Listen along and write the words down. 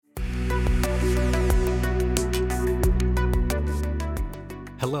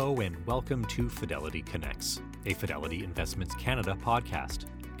Hello and welcome to Fidelity Connects, a Fidelity Investments Canada podcast,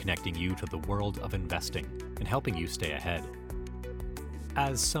 connecting you to the world of investing and helping you stay ahead.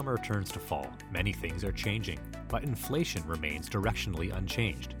 As summer turns to fall, many things are changing, but inflation remains directionally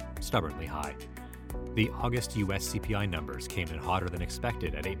unchanged, stubbornly high. The August US CPI numbers came in hotter than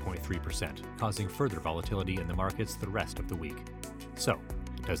expected at 8.3%, causing further volatility in the markets the rest of the week. So,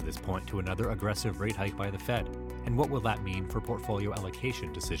 does this point to another aggressive rate hike by the Fed? And what will that mean for portfolio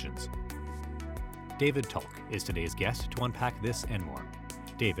allocation decisions? David Tulk is today's guest to unpack this and more.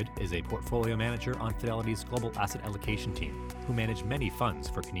 David is a portfolio manager on Fidelity's global asset allocation team, who manage many funds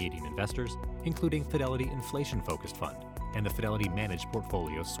for Canadian investors, including Fidelity Inflation Focused Fund and the Fidelity Managed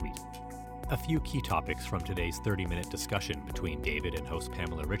Portfolio Suite. A few key topics from today's 30-minute discussion between David and host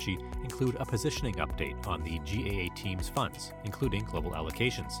Pamela Ritchie include a positioning update on the GAA team's funds, including global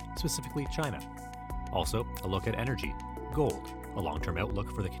allocations, specifically China. Also, a look at energy, gold, a long-term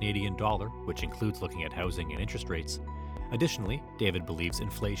outlook for the Canadian dollar, which includes looking at housing and interest rates. Additionally, David believes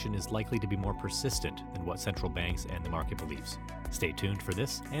inflation is likely to be more persistent than what central banks and the market believes. Stay tuned for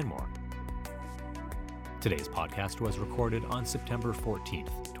this and more. Today's podcast was recorded on September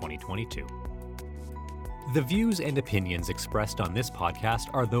 14th, 2022. The views and opinions expressed on this podcast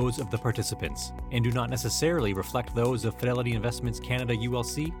are those of the participants and do not necessarily reflect those of Fidelity Investments Canada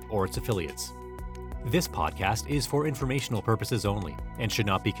ULC or its affiliates. This podcast is for informational purposes only and should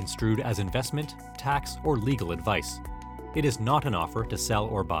not be construed as investment, tax, or legal advice. It is not an offer to sell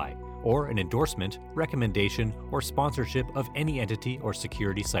or buy, or an endorsement, recommendation, or sponsorship of any entity or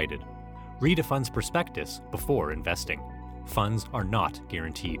security cited. Read a fund's prospectus before investing. Funds are not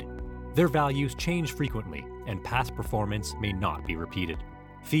guaranteed. Their values change frequently, and past performance may not be repeated.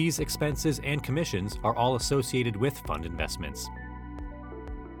 Fees, expenses, and commissions are all associated with fund investments.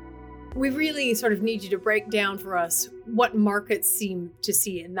 We really sort of need you to break down for us what markets seem to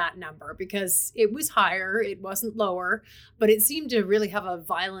see in that number, because it was higher, it wasn't lower, but it seemed to really have a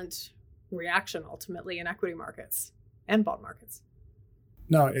violent reaction ultimately in equity markets and bond markets.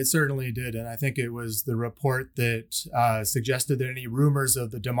 No, it certainly did. And I think it was the report that suggested that any rumors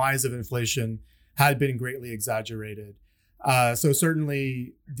of the demise of inflation had been greatly exaggerated. So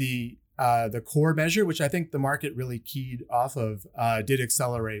certainly the core measure, which I think the market really keyed off of, did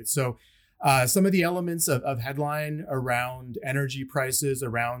accelerate. So some of the elements of headline around energy prices,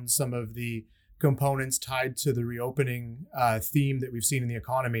 around some of the components tied to the reopening theme that we've seen in the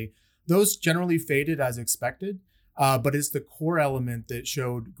economy, those generally faded as expected. But it's the core element that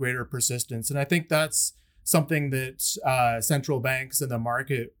showed greater persistence. And I think that's something that central banks and the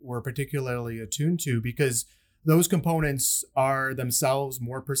market were particularly attuned to, because those components are themselves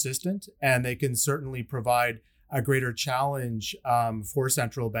more persistent, and they can certainly provide a greater challenge for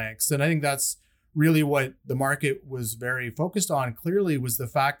central banks. And I think that's really what the market was very focused on, clearly, was the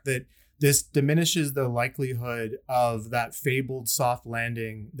fact that this diminishes the likelihood of that fabled soft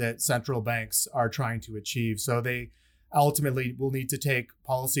landing that central banks are trying to achieve. So they ultimately will need to take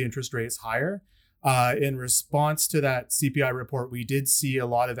policy interest rates higher. In response to that CPI report, we did see a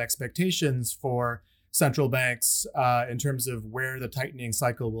lot of expectations for central banks in terms of where the tightening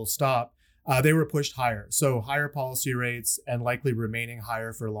cycle will stop. They were pushed higher. So higher policy rates and likely remaining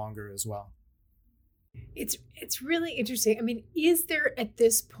higher for longer as well. It's really interesting. I mean, is there at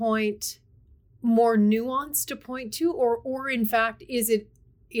this point more nuance to point to, or in fact, is it,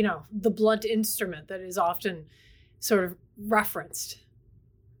 the blunt instrument that is often sort of referenced?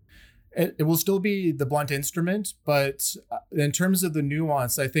 It will still be the blunt instrument, but in terms of the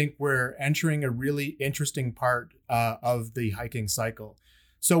nuance, I think we're entering a really interesting part of the hiking cycle.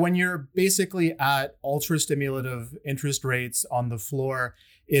 So when you're basically at ultra stimulative interest rates on the floor,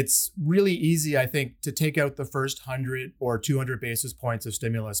 it's really easy, I think, to take out the first 100 or 200 basis points of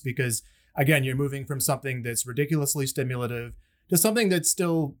stimulus, because again, you're moving from something that's ridiculously stimulative to something that's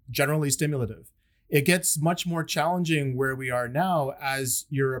still generally stimulative. It gets much more challenging where we are now as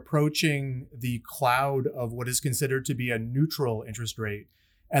you're approaching the cloud of what is considered to be a neutral interest rate.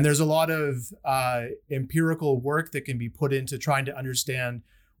 And there's a lot of empirical work that can be put into trying to understand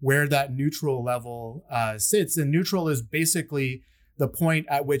where that neutral level sits. And neutral is basically the point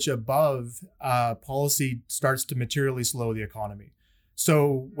at which above policy starts to materially slow the economy.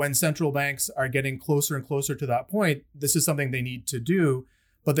 So when central banks are getting closer and closer to that point, this is something they need to do,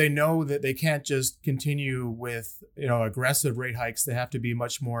 but they know that they can't just continue with aggressive rate hikes. They have to be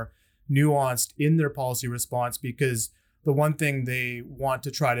much more nuanced in their policy response, because the one thing they want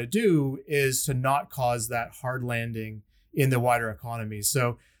to try to do is to not cause that hard landing in the wider economy.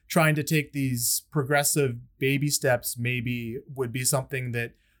 So trying to take these progressive baby steps maybe would be something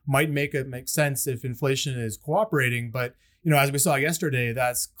that might make sense if inflation is cooperating. But as we saw yesterday,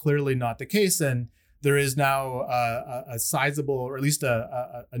 that's clearly not the case. And there is now a sizable, or at least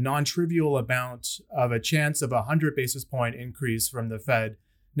a non-trivial amount of a chance of a 100 basis point increase from the Fed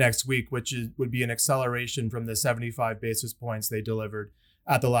next week, which would be an acceleration from the 75 basis points they delivered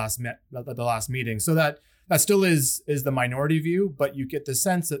at the last meeting. So that still is the minority view, but you get the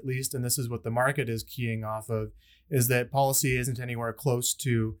sense, at least, and this is what the market is keying off of, is that policy isn't anywhere close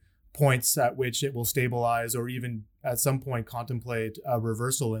to points at which it will stabilize or even at some point contemplate a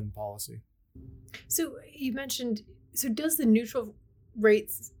reversal in policy. So you mentioned, so does the neutral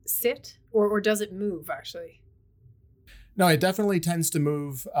rate sit or does it move actually? No, it definitely tends to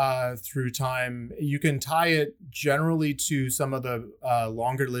move through time. You can tie it generally to some of the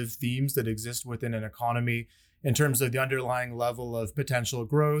longer-lived themes that exist within an economy in terms of the underlying level of potential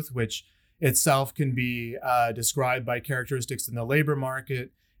growth, which itself can be described by characteristics in the labor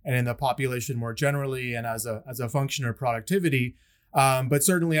market and in the population more generally, and as a function of productivity. But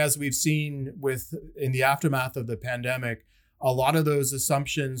certainly, as we've seen in the aftermath of the pandemic, a lot of those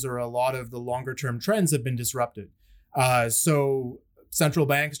assumptions or a lot of the longer-term trends have been disrupted. So central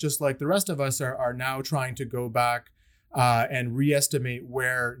banks, just like the rest of us, are now trying to go back and re-estimate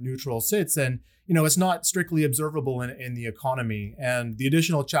where neutral sits. And, it's not strictly observable in the economy. And the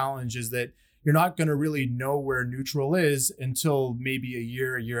additional challenge is that you're not going to really know where neutral is until maybe a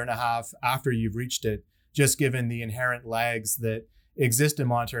year and a half after you've reached it, just given the inherent lags that exist in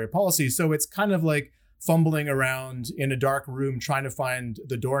monetary policy. So it's kind of like fumbling around in a dark room trying to find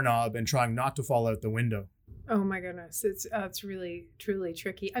the doorknob and trying not to fall out the window. Oh my goodness, it's really truly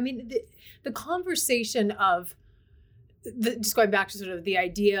tricky. I mean, the conversation of just going back to sort of the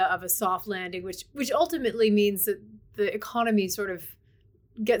idea of a soft landing, which ultimately means that the economy sort of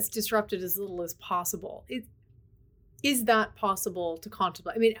gets disrupted as little as possible. Is that possible to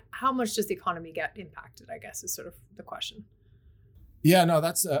contemplate? I mean, how much does the economy get impacted, I guess, is sort of the question. Yeah, no,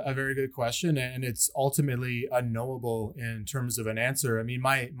 that's a very good question. And it's ultimately unknowable in terms of an answer. I mean,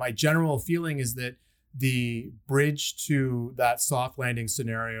 my general feeling is that the bridge to that soft landing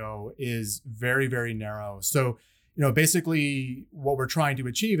scenario is very, very narrow. So, basically what we're trying to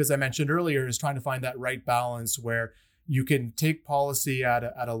achieve, as I mentioned earlier, is trying to find that right balance where you can take policy at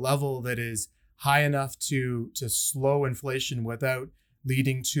a level that is high enough to slow inflation without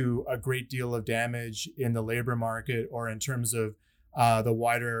leading to a great deal of damage in the labor market or in terms of the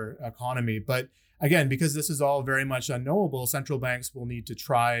wider economy. But again, because this is all very much unknowable, central banks will need to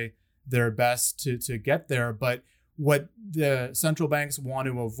try their best to get there. But what the central banks want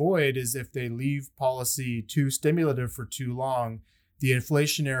to avoid is if they leave policy too stimulative for too long, the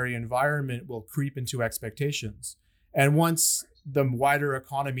inflationary environment will creep into expectations. And once the wider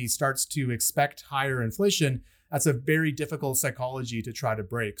economy starts to expect higher inflation, that's a very difficult psychology to try to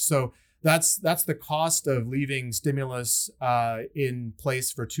break. So that's the cost of leaving stimulus in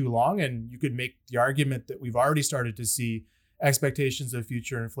place for too long. And you could make the argument that we've already started to see expectations of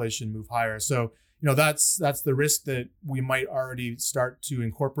future inflation move higher. So, that's the risk that we might already start to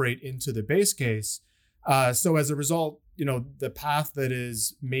incorporate into the base case. So as a result, the path that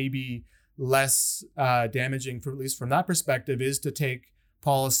is maybe less damaging, at least from that perspective, is to take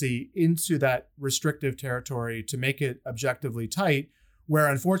policy into that restrictive territory to make it objectively tight, where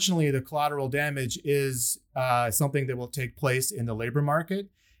unfortunately the collateral damage is something that will take place in the labor market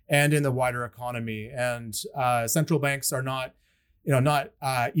and in the wider economy. And central banks are not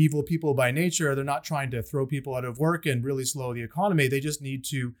evil people by nature. They're not trying to throw people out of work and really slow the economy. They just need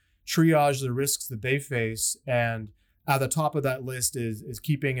to triage the risks that they face. And at the top of that list is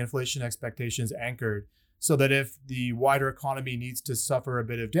keeping inflation expectations anchored so that if the wider economy needs to suffer a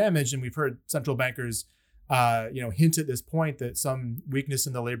bit of damage, and we've heard central bankers hint at this point that some weakness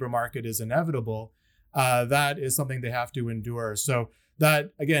in the labor market is inevitable, that is something they have to endure. So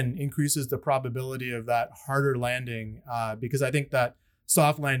that, again, increases the probability of that harder landing because I think that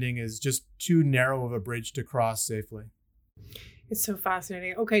soft landing is just too narrow of a bridge to cross safely. It's so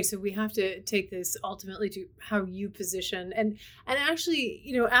fascinating. Okay, so we have to take this ultimately to how you position and actually,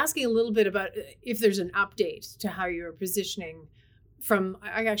 asking a little bit about if there's an update to how you're positioning from,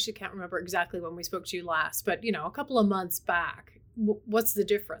 I actually can't remember exactly when we spoke to you last, but, a couple of months back. What's the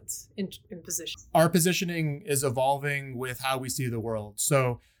difference in position? Our positioning is evolving with how we see the world.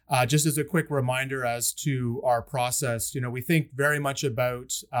 So just as a quick reminder as to our process, we think very much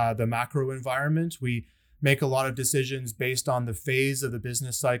about the macro environment. We make a lot of decisions based on the phase of the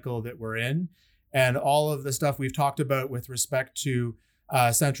business cycle that we're in. And all of the stuff we've talked about with respect to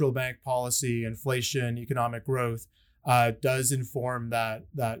central bank policy, inflation, economic growth does inform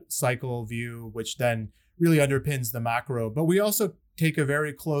that cycle view, which then really underpins the macro. But we also take a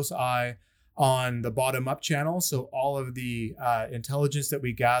very close eye on the bottom-up channel. So all of the intelligence that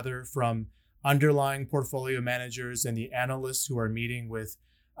we gather from underlying portfolio managers and the analysts who are meeting with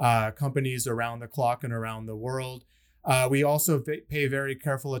companies around the clock and around the world. We also pay very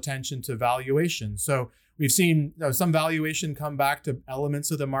careful attention to valuation. So we've seen some valuation come back to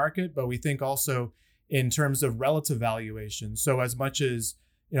elements of the market, but we think also in terms of relative valuation. So as much as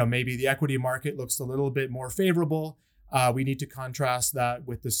maybe the equity market looks a little bit more favorable, we need to contrast that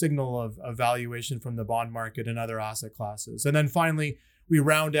with the signal of valuation from the bond market and other asset classes. And then finally, we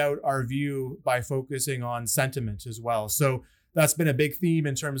round out our view by focusing on sentiment as well. So that's been a big theme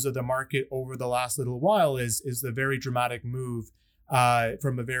in terms of the market over the last little while is the very dramatic move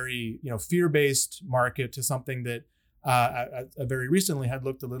from a very fear-based market to something that very recently had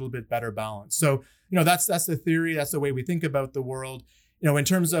looked a little bit better balanced. So that's the theory. That's the way we think about the world. In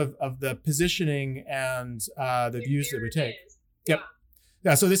terms of the positioning and the views that we take. Yep.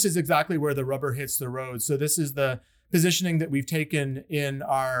 Yeah. So this is exactly where the rubber hits the road. So this is the positioning that we've taken in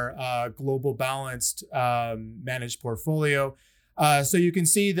our global balanced managed portfolio. So you can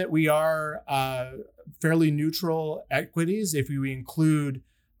see that we are fairly neutral equities if we include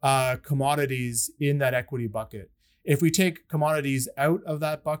commodities in that equity bucket. If we take commodities out of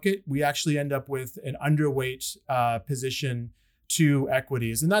that bucket, we actually end up with an underweight position to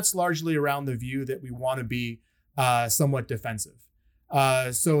equities. And that's largely around the view that we want to be somewhat defensive.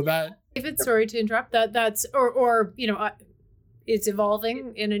 So that... David, sorry to interrupt. That's it's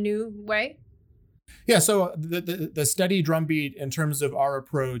evolving in a new way. Yeah. So the steady drumbeat in terms of our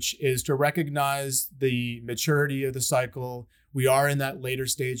approach is to recognize the maturity of the cycle. We are in that later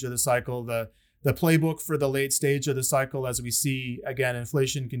stage of the cycle. The playbook for the late stage of the cycle, as we see again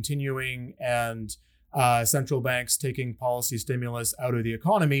inflation continuing and central banks taking policy stimulus out of the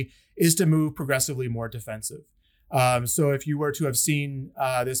economy, is to move progressively more defensive. So if you were to have seen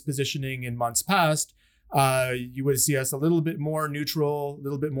this positioning in months past, you would see us a little bit more neutral, a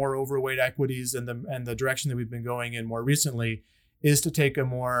little bit more overweight equities, and the direction that we've been going in more recently is to take a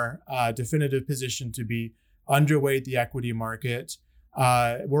more definitive position to be underweight the equity market.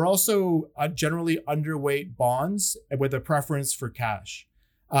 We're also generally underweight bonds with a preference for cash.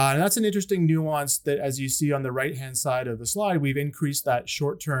 And that's an interesting nuance that, as you see on the right-hand side of the slide, we've increased that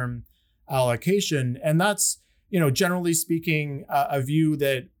short-term allocation. And that's, generally speaking, a view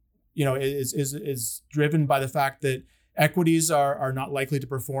that, is driven by the fact that equities are not likely to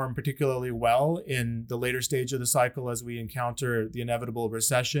perform particularly well in the later stage of the cycle as we encounter the inevitable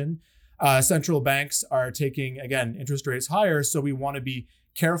recession. Central banks are taking, again, interest rates higher. So we want to be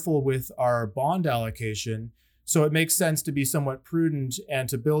careful with our bond allocation. So it makes sense to be somewhat prudent and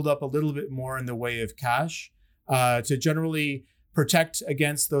to build up a little bit more in the way of cash to generally protect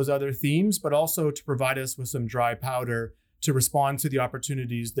against those other themes, but also to provide us with some dry powder to respond to the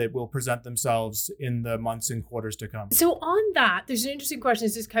opportunities that will present themselves in the months and quarters to come. So on that, there's an interesting question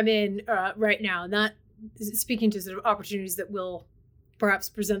that's just come in right now, and that is speaking to sort of opportunities that will perhaps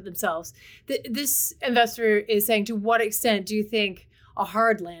present themselves. This investor is saying, to what extent do you think a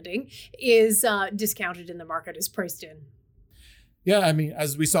hard landing is discounted in the market, is priced in? Yeah, I mean,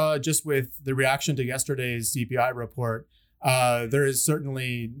 as we saw just with the reaction to yesterday's CPI report, there is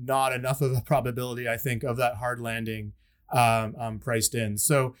certainly not enough of a probability, I think, of that hard landing priced in.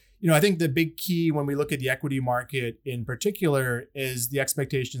 So, I think the big key when we look at the equity market in particular is the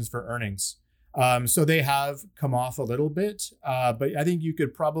expectations for earnings. So they have come off a little bit, but I think you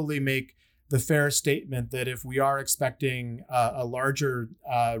could probably make the fair statement that if we are expecting a larger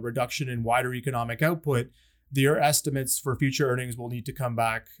reduction in wider economic output, their estimates for future earnings will need to come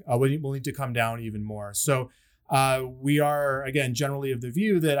back, will need to come down even more. So we are, again, generally of the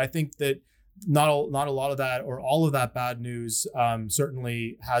view that I think that not a lot of that or all of that bad news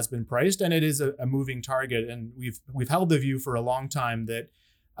certainly has been priced, and it is a moving target. And we've held the view for a long time that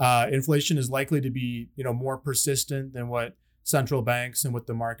inflation is likely to be more persistent than what central banks and what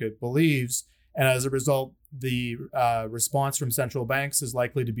the market believes. And as a result, the response from central banks is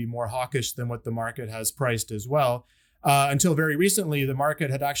likely to be more hawkish than what the market has priced as well. Until very recently, the market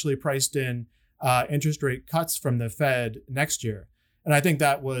had actually priced in interest rate cuts from the Fed next year. And I think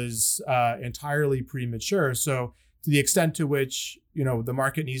that was entirely premature. So to the extent to which, the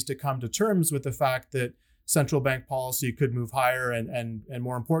market needs to come to terms with the fact that central bank policy could move higher and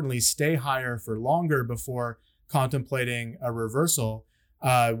more importantly, stay higher for longer before contemplating a reversal,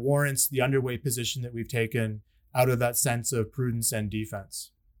 warrants the underweight position that we've taken out of that sense of prudence and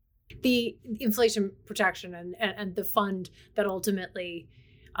defense. The inflation protection and the fund that ultimately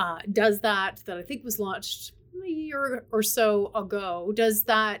does that I think was launched a year or so ago, does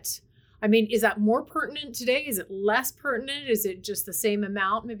that I mean, is that more pertinent today? Is it less pertinent? Is it just the same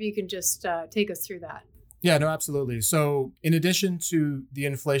amount? Maybe you can just take us through that. Yeah, no, absolutely. So in addition to the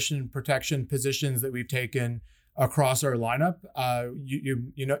inflation protection positions that we've taken across our lineup,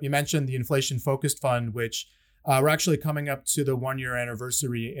 you mentioned the inflation focused fund, which we're actually coming up to the 1-year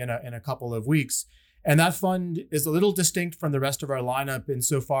anniversary in a couple of weeks. And that fund is a little distinct from the rest of our lineup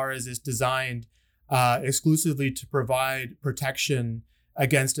insofar as it's designed exclusively to provide protection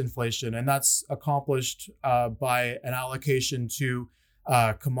against inflation. And that's accomplished by an allocation to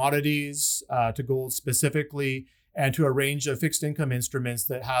commodities, to gold specifically, and to a range of fixed income instruments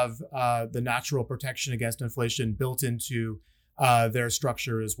that have the natural protection against inflation built into their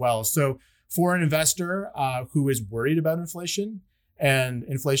structure as well. So for an investor who is worried about inflation and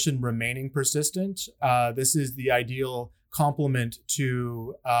inflation remaining persistent, this is the ideal complement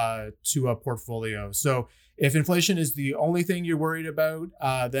to a portfolio. So if inflation is the only thing you're worried about,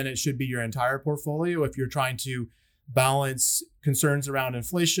 then it should be your entire portfolio. If you're trying to balance concerns around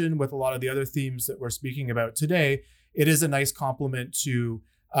inflation with a lot of the other themes that we're speaking about today, it is a nice complement to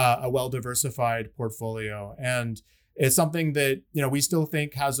a well-diversified portfolio. And it's something that, we still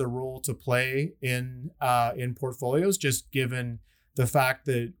think has a role to play in portfolios, just given the fact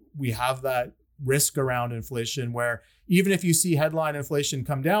that we have that risk around inflation, where even if you see headline inflation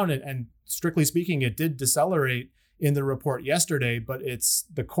come down, and strictly speaking, it did decelerate in the report yesterday, but it's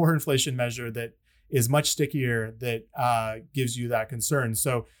the core inflation measure that is much stickier that gives you that concern.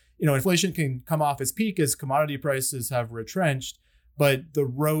 So, inflation can come off its peak as commodity prices have retrenched, but the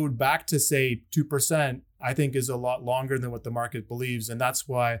road back to, say, 2%, I think is a lot longer than what the market believes. And that's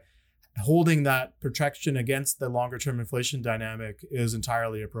why holding that protection against the longer term inflation dynamic is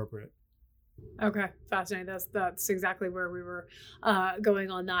entirely appropriate. Okay, fascinating. That's exactly where we were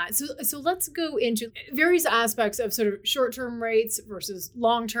going on that. So let's go into various aspects of sort of short-term rates versus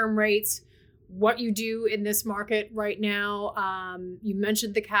long-term rates, what you do in this market right now. You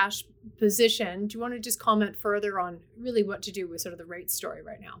mentioned the cash position. Do you want to just comment further on really what to do with sort of the rate story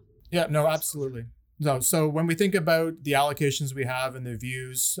right now? Yeah, no, absolutely. So when we think about the allocations we have and the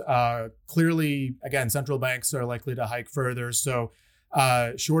views, clearly, again, central banks are likely to hike further. So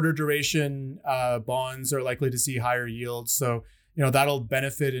shorter duration bonds are likely to see higher yields. So, that'll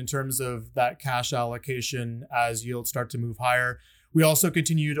benefit in terms of that cash allocation as yields start to move higher. We also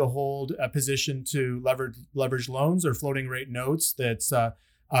continue to hold a position to leverage loans or floating rate notes. That's a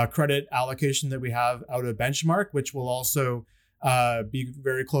credit allocation that we have out of benchmark, which will also be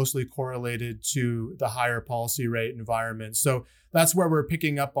very closely correlated to the higher policy rate environment. So that's where we're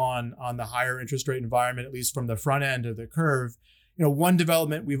picking up on the higher interest rate environment, at least from the front end of the curve. One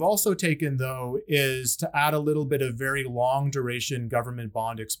development we've also taken, though, is to add a little bit of very long duration government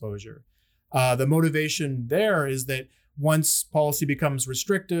bond exposure. The motivation there is that once policy becomes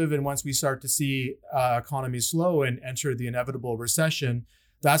restrictive and once we start to see economies slow and enter the inevitable recession,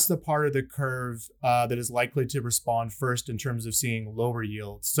 that's the part of the curve that is likely to respond first in terms of seeing lower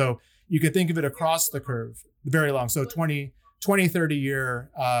yields. So you could think of it across the curve, very long. So 20, 30-year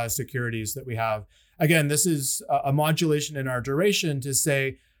securities that we have. Again, this is a modulation in our duration to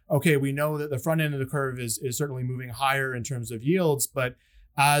say, okay, we know that the front end of the curve is certainly moving higher in terms of yields, but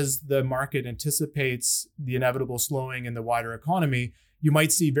as the market anticipates the inevitable slowing in the wider economy, you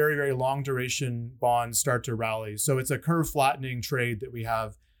might see very, very long duration bonds start to rally. So it's a curve flattening trade that we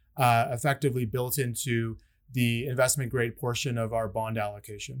have effectively built into the investment grade portion of our bond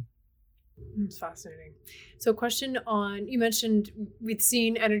allocation. It's fascinating. So question on, you mentioned we'd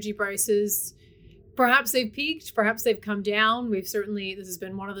seen energy prices, perhaps they've peaked, perhaps they've come down. This has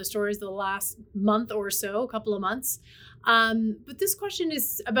been one of the stories the last month or so, a couple of months. But this question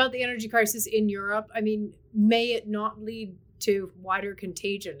is about the energy crisis in Europe. I mean, may it not lead to wider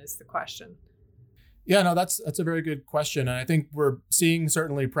contagion is the question. Yeah, no, that's a very good question. And I think we're seeing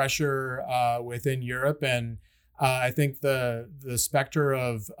certainly pressure within Europe. And I think the specter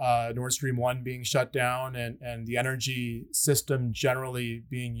of Nord Stream 1 being shut down and the energy system generally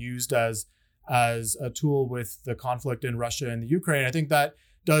being used as a tool with the conflict in Russia and the Ukraine, I think that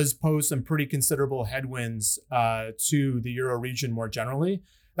does pose some pretty considerable headwinds to the Euro region more generally.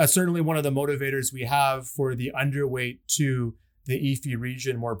 That's certainly one of the motivators we have for the underweight to the EFI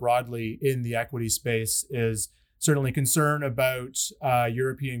region more broadly in the equity space is certainly concern about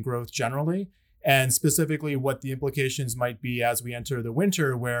European growth generally, and specifically what the implications might be as we enter the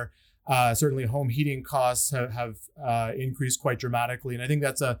winter, where certainly home heating costs have increased quite dramatically. And I think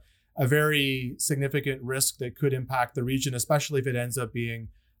that's a very significant risk that could impact the region, especially if it ends up being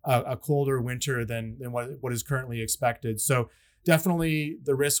a colder winter than what is currently expected. So definitely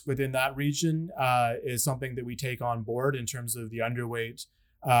the risk within that region is something that we take on board in terms of the underweight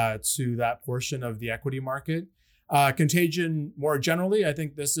to that portion of the equity market. Contagion more generally, I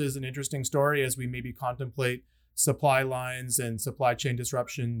think this is an interesting story as we maybe contemplate supply lines and supply chain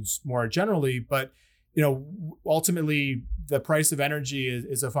disruptions more generally. But ultimately, the price of energy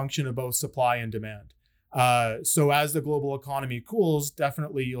is a function of both supply and demand. So as the global economy cools,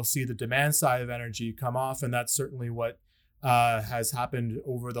 definitely you'll see the demand side of energy come off, and that's certainly what has happened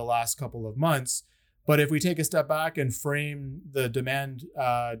over the last couple of months. But if we take a step back and frame the demand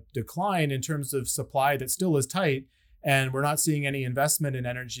decline in terms of supply that still is tight, and we're not seeing any investment in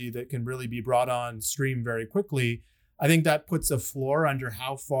energy that can really be brought on stream very quickly, I think that puts a floor under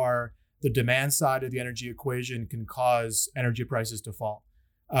how far the demand side of the energy equation can cause energy prices to fall.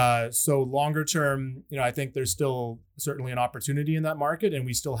 So longer term, I think there's still certainly an opportunity in that market, and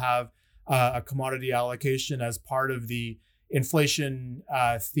we still have a commodity allocation as part of the inflation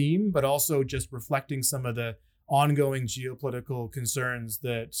theme, but also just reflecting some of the ongoing geopolitical concerns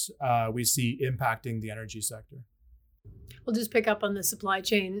that we see impacting the energy sector. We'll just pick up on the supply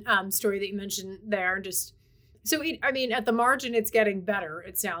chain story that you mentioned there. At the margin, it's getting better,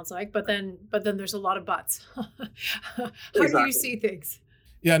 it sounds like, but then there's a lot of buts. How do you see things?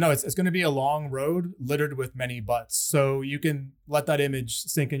 Yeah, no, it's going to be a long road littered with many buts. So you can let that image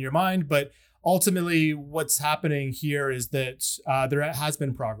sink in your mind, but ultimately, what's happening here is that there has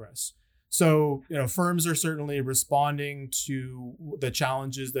been progress. So, firms are certainly responding to the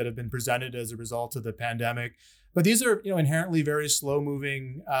challenges that have been presented as a result of the pandemic. But these are, inherently very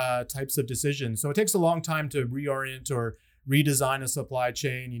slow-moving types of decisions. So it takes a long time to reorient or redesign a supply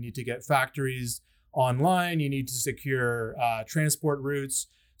chain. You need to get factories online. You need to secure transport routes.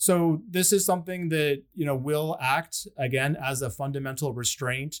 So this is something that, will act, again, as a fundamental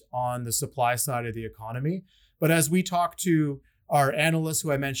restraint on the supply side of the economy. But as we talk to our analysts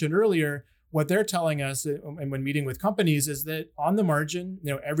who I mentioned earlier, what they're telling us, and when meeting with companies, is that on the margin,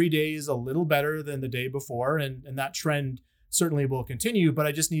 every day is a little better than the day before. And that trend certainly will continue. But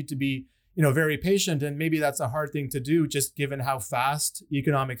I just need to be, very patient. And maybe that's a hard thing to do, just given how fast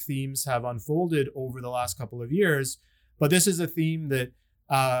economic themes have unfolded over the last couple of years. But this is a theme that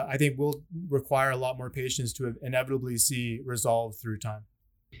I think will require a lot more patience to inevitably see resolved through time.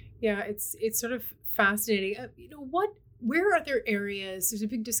 Yeah, it's sort of fascinating. Where are there areas? There's a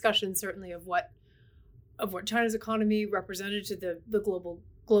big discussion certainly of what China's economy represented to the global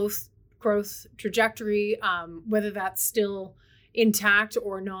growth trajectory, whether that's still intact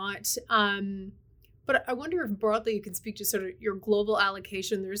or not. But I wonder if broadly you can speak to sort of your global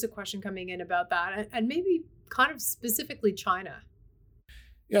allocation. There is a question coming in about that, and maybe kind of specifically China.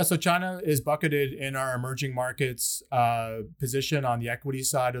 Yeah, so China is bucketed in our emerging markets position on the equity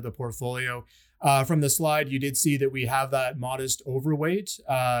side of the portfolio. From the slide, you did see that we have that modest overweight.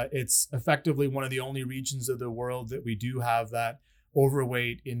 It's effectively one of the only regions of the world that we do have that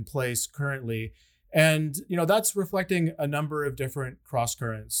overweight in place currently. And, that's reflecting a number of different cross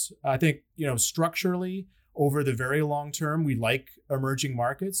currents. I think, structurally, over the very long term, we like emerging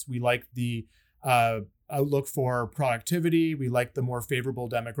markets. We like the outlook for productivity. We like the more favorable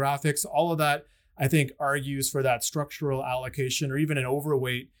demographics. All of that, I think, argues for that structural allocation or even an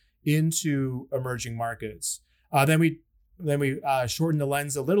overweight into emerging markets. Then we shorten the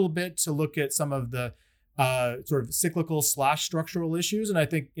lens a little bit to look at some of the sort of cyclical / structural issues. And I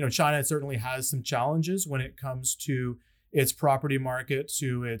think, China certainly has some challenges when it comes to its property market,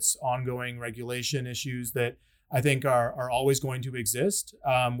 to its ongoing regulation issues that I think are always going to exist,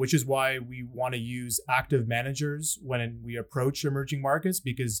 which is why we want to use active managers when we approach emerging markets,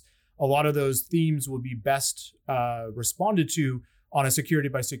 because a lot of those themes will be best responded to on a security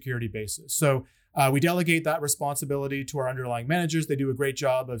by security basis. So we delegate that responsibility to our underlying managers. They do a great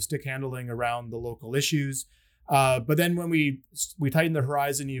job of stick handling around the local issues. But then when we tighten the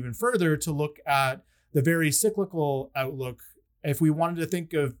horizon even further to look at the very cyclical outlook, if we wanted to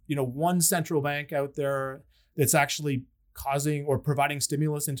think of one central bank out there that's actually causing or providing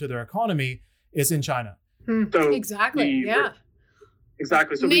stimulus into their economy, is in China. So exactly.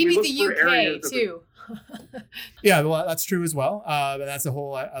 Exactly. So maybe the UK too. Yeah, well, that's true as well. That's a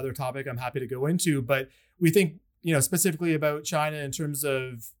whole other topic I'm happy to go into. But we think, specifically about China in terms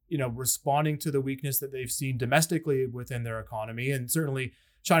of, responding to the weakness that they've seen domestically within their economy. And certainly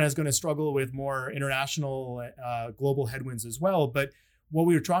China is going to struggle with more international, global headwinds as well. But what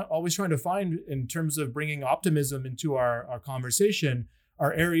we were always trying to find in terms of bringing optimism into our conversation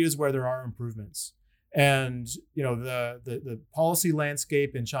are areas where there are improvements. And, the policy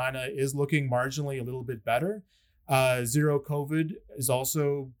landscape in China is looking marginally a little bit better. Zero COVID is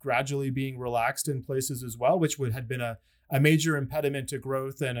also gradually being relaxed in places as well, which had been a major impediment to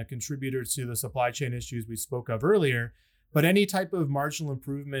growth and a contributor to the supply chain issues we spoke of earlier. But any type of marginal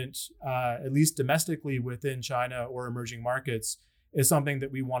improvement, at least domestically within China or emerging markets, is something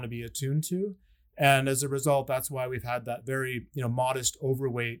that we want to be attuned to. And as a result, that's why we've had that very modest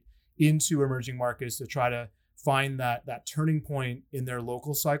overweight into emerging markets to try to find that turning point in their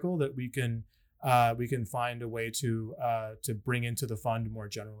local cycle that we can find a way to bring into the fund more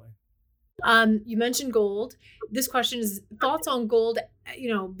generally. You mentioned gold. This question is thoughts on gold,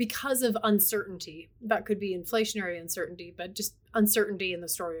 because of uncertainty. That could be inflationary uncertainty, but just uncertainty in the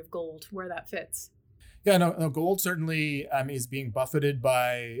story of gold, where that fits. Yeah, no, gold certainly is being buffeted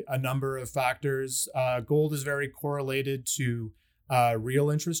by a number of factors. Gold is very correlated to real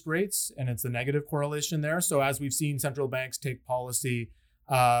interest rates, and it's a negative correlation there. So as we've seen central banks take policy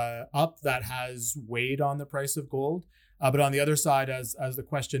up, that has weighed on the price of gold. But on the other side, as the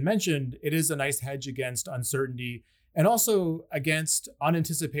question mentioned, it is a nice hedge against uncertainty and also against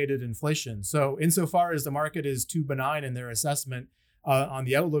unanticipated inflation. So insofar as the market is too benign in their assessment on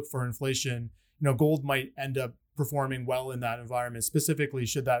the outlook for inflation, gold might end up performing well in that environment, specifically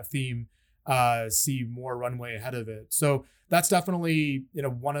should that theme see more runway ahead of it. So that's definitely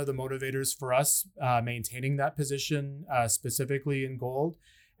one of the motivators for us maintaining that position specifically in gold.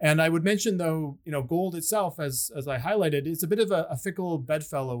 And I would mention, though, gold itself, as I highlighted, it's a bit of a fickle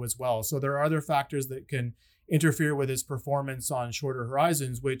bedfellow as well. So there are other factors that can interfere with its performance on shorter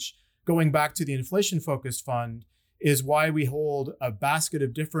horizons, which, going back to the inflation-focused fund, is why we hold a basket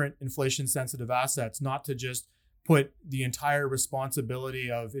of different inflation-sensitive assets, not to just put the entire responsibility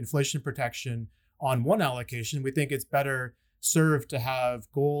of inflation protection on one allocation. We think it's better served to have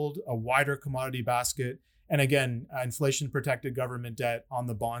gold, a wider commodity basket, and again, inflation-protected government debt on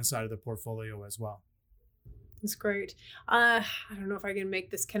the bond side of the portfolio as well. That's great. I don't know if I can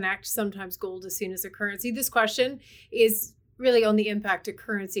make this connect. Sometimes gold is seen as a currency. This question is really on the impact of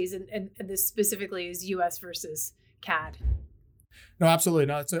currencies, and this specifically is US versus CAD. No, absolutely.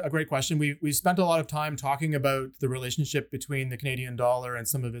 No, it's a great question. We spent a lot of time talking about the relationship between the Canadian dollar and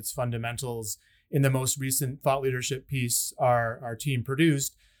some of its fundamentals in the most recent thought leadership piece our team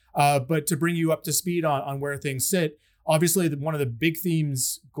produced. But to bring you up to speed on where things sit, obviously one of the big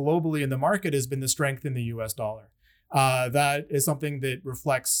themes globally in the market has been the strength in the US dollar. That is something that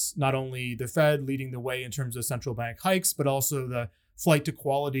reflects not only the Fed leading the way in terms of central bank hikes, but also the flight to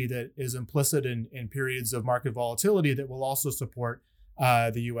quality that is implicit in periods of market volatility that will also support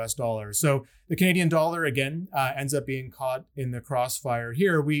the US dollar. So the Canadian dollar, again, ends up being caught in the crossfire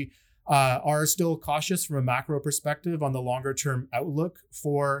here. We are still cautious from a macro perspective on the longer term outlook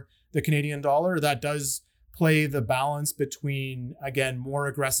for the Canadian dollar. That does play the balance between, again, more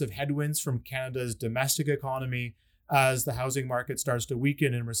aggressive headwinds from Canada's domestic economy as the housing market starts to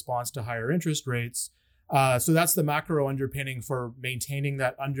weaken in response to higher interest rates. So that's the macro underpinning for maintaining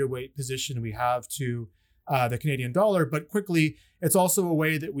that underweight position we have to the Canadian dollar. But quickly, it's also a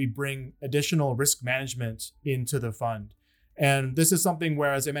way that we bring additional risk management into the fund. And this is something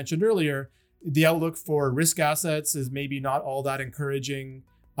where, as I mentioned earlier, the outlook for risk assets is maybe not all that encouraging.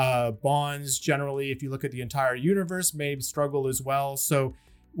 Bonds, generally, if you look at the entire universe, may struggle as well. So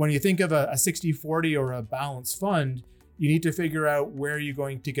when you think of a 60-40 or a balanced fund, you need to figure out where you're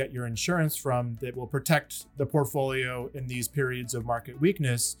going to get your insurance from that will protect the portfolio in these periods of market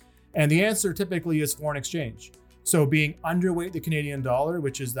weakness. And the answer typically is foreign exchange. So being underweight the Canadian dollar,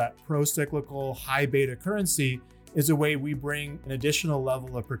 which is that pro-cyclical high beta currency, is a way we bring an additional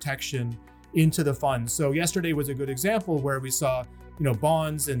level of protection into the fund. So yesterday was a good example where we saw,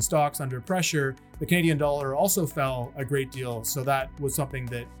 bonds and stocks under pressure. The Canadian dollar also fell a great deal. So that was something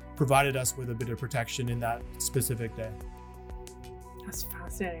that provided us with a bit of protection in that specific day. That's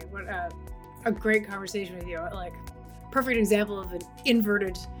fascinating. What a great conversation with you. Like, perfect example of an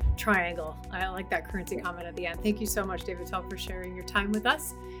inverted triangle. I like that currency comment at the end. Thank you so much, David Tull, for sharing your time with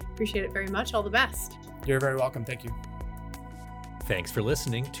us. Appreciate it very much. All the best. You're very welcome. Thank you. Thanks for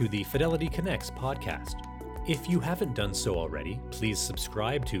listening to the Fidelity Connects podcast. If you haven't done so already, please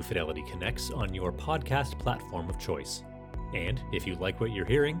subscribe to Fidelity Connects on your podcast platform of choice. And if you like what you're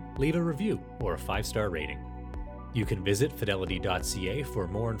hearing, leave a review or a 5-star rating. You can visit fidelity.ca for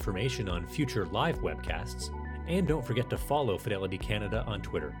more information on future live webcasts, and don't forget to follow Fidelity Canada on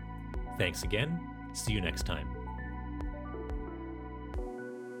Twitter. Thanks again. See you next time.